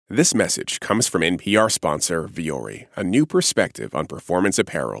This message comes from NPR sponsor Vuori, a new perspective on performance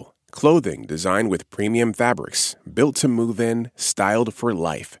apparel. Clothing designed with premium fabrics, built to move in, styled for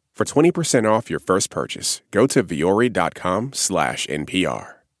life. For 20% off your first purchase, go to vuori.com/NPR.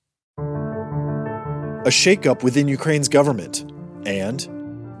 A shakeup within Ukraine's government, and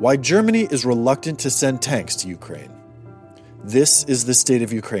why Germany is reluctant to send tanks to Ukraine. This is the State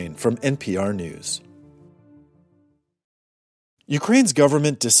of Ukraine from NPR News. Ukraine's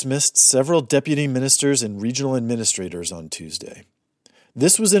government dismissed several deputy ministers and regional administrators on Tuesday.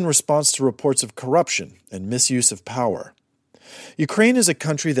 This was in response to reports of corruption and misuse of power. Ukraine is a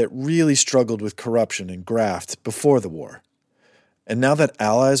country that really struggled with corruption and graft before the war. And now that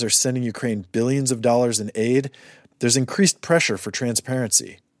allies are sending Ukraine billions of dollars in aid, there's increased pressure for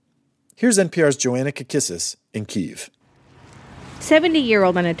transparency. Here's NPR's Joanna Kakissis in Kyiv.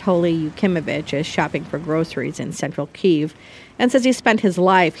 70-year-old Anatoly Yukimovich is shopping for groceries in central Kyiv and says he spent his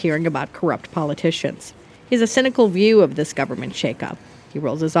life hearing about corrupt politicians. He has a cynical view of this government shakeup. He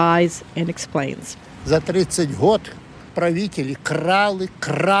rolls his eyes and explains. За 30 год правители крали,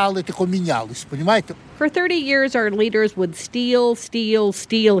 тако менялись, понимаете? For 30 years, our leaders would steal,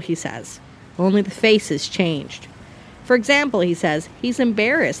 he says. Only the faces changed. For example, he says, he's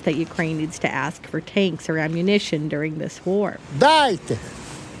embarrassed that Ukraine needs to ask for tanks or ammunition during this war.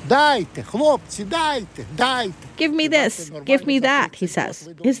 Дайте, хлопці, дайте. Give me this, give me that, he says.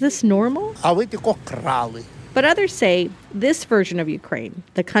 Is this normal? А ви тако крали. But others say this version of Ukraine,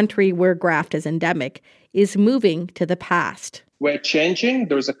 the country where graft is endemic, is moving to the past. We're changing.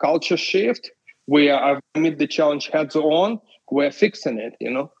 There's a culture shift. We are meet the challenge heads on. We're fixing it,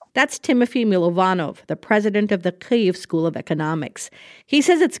 That's Timofey Milovanov, the president of the Kyiv School of Economics. He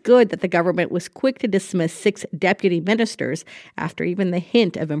says it's good that the government was quick to dismiss 6 deputy ministers after even the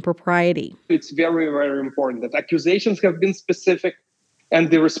hint of impropriety. It's very, very important that accusations have been specific and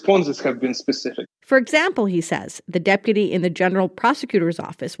the responses have been specific. For example, he says, the deputy in the general prosecutor's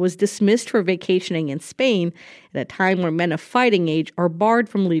office was dismissed for vacationing in Spain at a time where men of fighting age are barred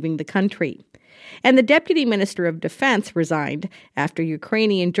from leaving the country. And the deputy minister of defense resigned after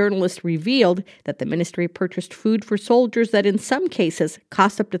Ukrainian journalists revealed that the ministry purchased food for soldiers that in some cases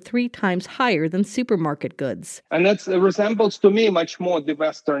cost up to 3 times higher than supermarket goods. And that resembles to me much more the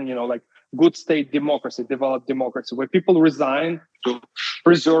Western, like good state democracy, developed democracy, where people resign to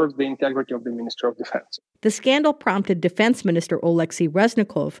preserve the integrity of the Ministry of Defense. The scandal prompted Defense Minister Oleksiy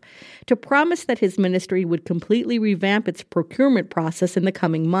Reznikov to promise that his ministry would completely revamp its procurement process in the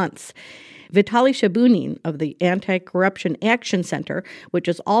coming months. Vitaly Shabunin of the Anti-Corruption Action Center, which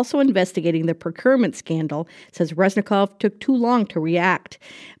is also investigating the procurement scandal, says Reznikov took too long to react.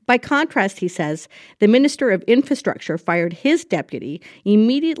 By contrast, he says, the Minister of Infrastructure fired his deputy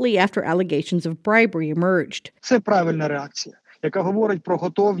immediately after allegations of bribery emerged. Це правильна реакція, яка говорить про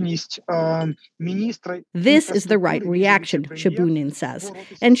готовність міністра. This is the right reaction, Shabunin says,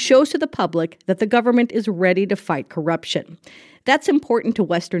 and shows to the public that the government is ready to fight corruption. That's important to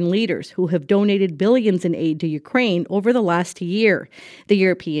Western leaders who have donated billions in aid to Ukraine over the last year. The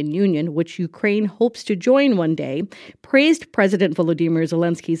European Union, which Ukraine hopes to join one day, praised President Volodymyr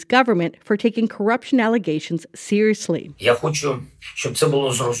Zelensky's government for taking corruption allegations seriously. Я хочу, щоб це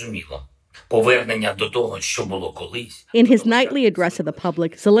було зрозуміло. Повернення до того, що було колись. In his nightly address to the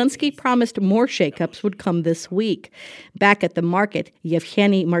public, Zelensky promised more shakeups would come this week. Back at the market,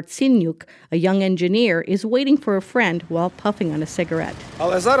 Yevgeny Martsinyuk, a young engineer, is waiting for a friend while puffing on a cigarette.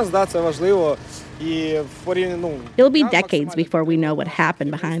 It'll be decades before we know what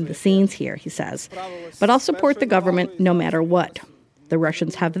happened behind the scenes here, he says. But I'll support the government no matter what. The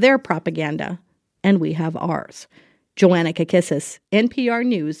Russians have their propaganda, and we have ours. Joanna Kakissis, NPR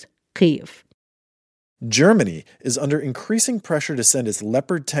News, Kyiv. Germany is under increasing pressure to send its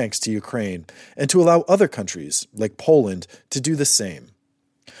Leopard tanks to Ukraine and to allow other countries, like Poland, to do the same.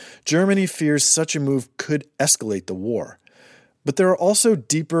 Germany fears such a move could escalate the war. But there are also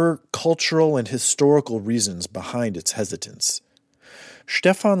deeper cultural and historical reasons behind its hesitance.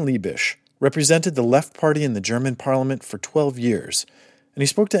 Stefan Liebisch represented the Left Party in the German parliament for 12 years, and he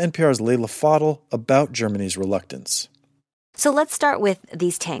spoke to NPR's Leila Fadel about Germany's reluctance. So let's start with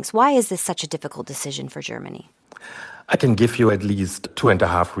these tanks. Why is this such a difficult decision for Germany? I can give you at least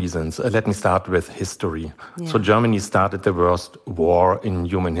 2.5 reasons. Let me start with history. Yeah. So Germany started the worst war in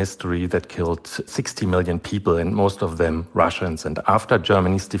human history that killed 60 million people, and most of them Russians. And after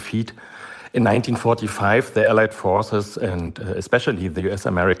Germany's defeat in 1945, the Allied forces and especially the US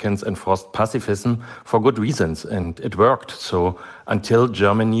Americans enforced pacifism for good reasons, and it worked. So until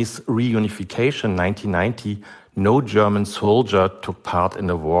Germany's reunification in 1990, no German soldier took part in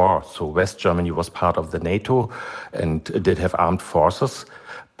the war. So West Germany was part of the NATO and did have armed forces.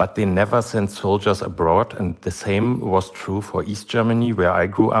 but they never sent soldiers abroad. And the same was true for East Germany, where I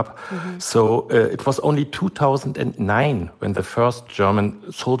grew up. So it was only 2009 when the first German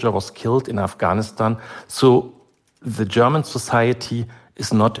soldier was killed in Afghanistan. So the German society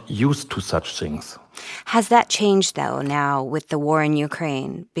is not used to such things. Has that changed, though, now with the war in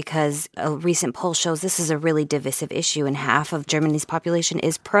Ukraine? Because a recent poll shows this is a really divisive issue, and half of Germany's population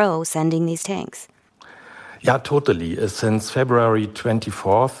is pro sending these tanks. Yeah, totally. Since February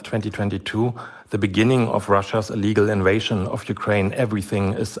 24th, 2022, the beginning of Russia's illegal invasion of Ukraine,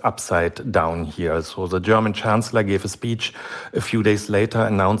 everything is upside down here. So the German chancellor gave a speech a few days later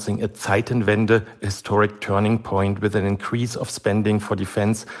announcing a Zeitenwende, a historic turning point with an increase of spending for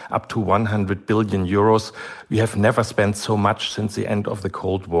defense up to 100 billion euros. We have never spent so much since the end of the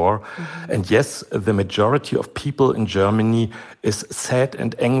Cold War. And yes, the majority of people in Germany is sad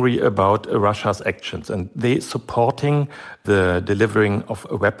and angry about Russia's actions. And they supporting the delivering of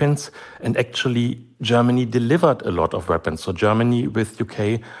weapons. And actually, Germany delivered a lot of weapons. So Germany with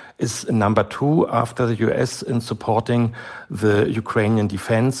UK is number 2 after the US in supporting the Ukrainian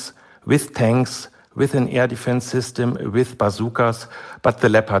defense with tanks, with an air defense system, with bazookas. But the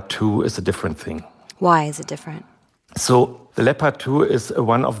Leopard 2 is a different thing. Why is it different? So the Leopard 2 is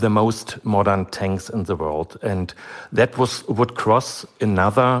one of the most modern tanks in the world. And that would cross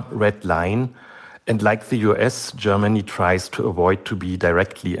another red line. And like the US, Germany tries to avoid to be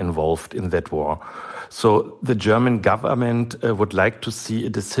directly involved in that war. So the German government would like to see a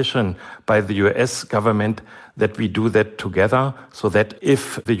decision by the US government that we do that together, so that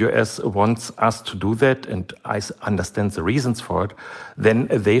if the US wants us to do that, and I understand the reasons for it, then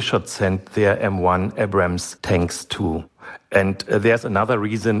they should send their M1 Abrams tanks too. And there's another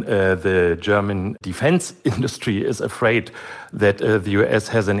reason the German defense industry is afraid that the US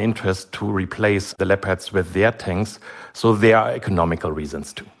has an interest to replace the Leopards with their tanks. So there are economical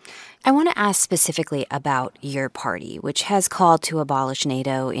reasons too. I want to ask specifically about your party, which has called to abolish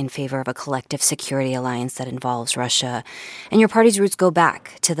NATO in favor of a collective security alliance that involves Russia. And your party's roots go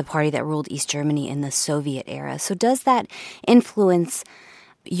back to the party that ruled East Germany in the Soviet era. So does that influence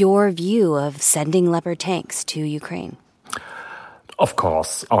your view of sending Leopard tanks to Ukraine? Of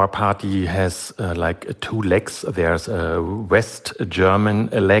course, our party has like 2 legs. There's a West German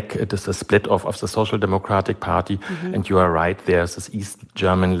leg. It is a split off of the Social Democratic Party. And you are right, there's this East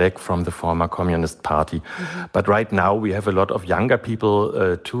German leg from the former Communist Party. But right now we have a lot of younger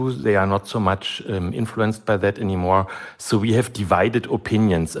people too. They are not so much influenced by that anymore. So we have divided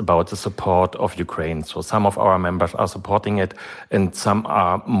opinions about the support of Ukraine. So some of our members are supporting it and some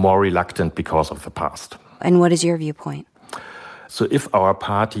are more reluctant because of the past. And what is your viewpoint? So if our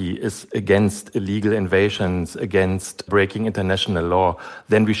party is against illegal invasions, against breaking international law,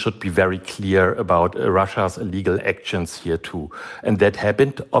 then we should be very clear about Russia's illegal actions here too. And that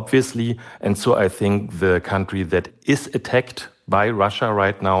happened, obviously. And so I think the country that is attacked by Russia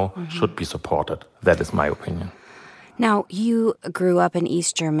right now should be supported. That is my opinion. Now, you grew up in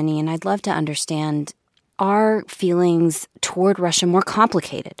East Germany, and I'd love to understand, are feelings toward Russia more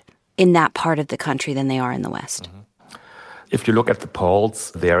complicated in that part of the country than they are in the West? If you look at the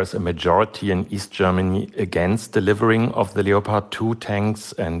polls, there is a majority in East Germany against delivering of the Leopard 2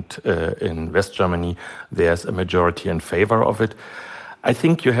 tanks, and in West Germany, there's a majority in favor of it. I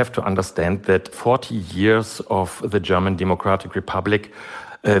think you have to understand that 40 years of the German Democratic Republic,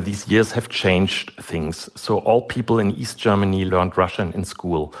 these years have changed things. So all people in East Germany learned Russian in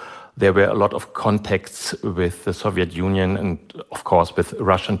school. There were a lot of contacts with the Soviet Union and, of course, with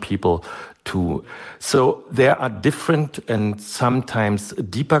Russian people too. So there are different and sometimes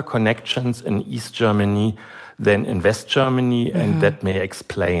deeper connections in East Germany than in West Germany, and that may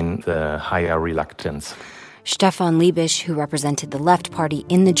explain the higher reluctance. Stefan Liebisch, who represented the Left Party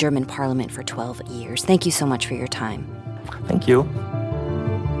in the German parliament for 12 years. Thank you so much for your time. Thank you.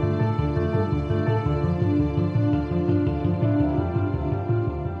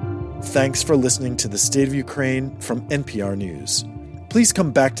 Thanks for listening to The State of Ukraine from NPR News. Please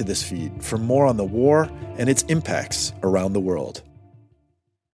come back to this feed for more on the war and its impacts around the world.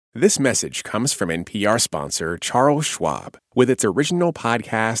 This message comes from NPR sponsor Charles Schwab with its original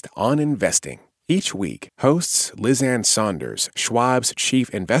podcast on investing. Each week, hosts Liz Ann Saunders, Schwab's chief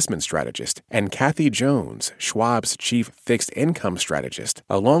investment strategist, and Kathy Jones, Schwab's chief fixed income strategist,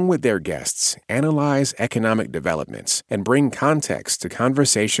 along with their guests, analyze economic developments and bring context to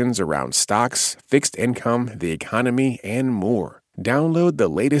conversations around stocks, fixed income, the economy, and more. Download the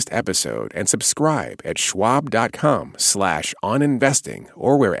latest episode and subscribe at schwab.com/oninvesting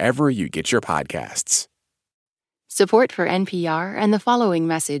or wherever you get your podcasts. Support for NPR and the following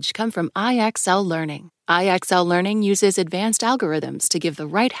message come from IXL Learning. IXL Learning uses advanced algorithms to give the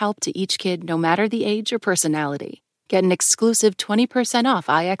right help to each kid no matter the age or personality. Get an exclusive 20% off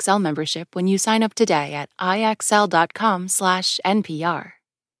IXL membership when you sign up today at IXL.com/NPR.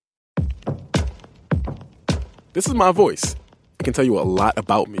 This is my voice. It can tell you a lot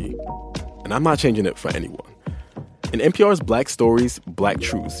about me, and I'm not changing it for anyone. In NPR's Black Stories, Black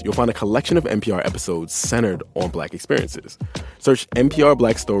Truths, you'll find a collection of NPR episodes centered on Black experiences. Search NPR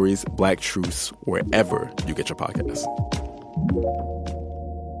Black Stories, Black Truths wherever you get your podcasts.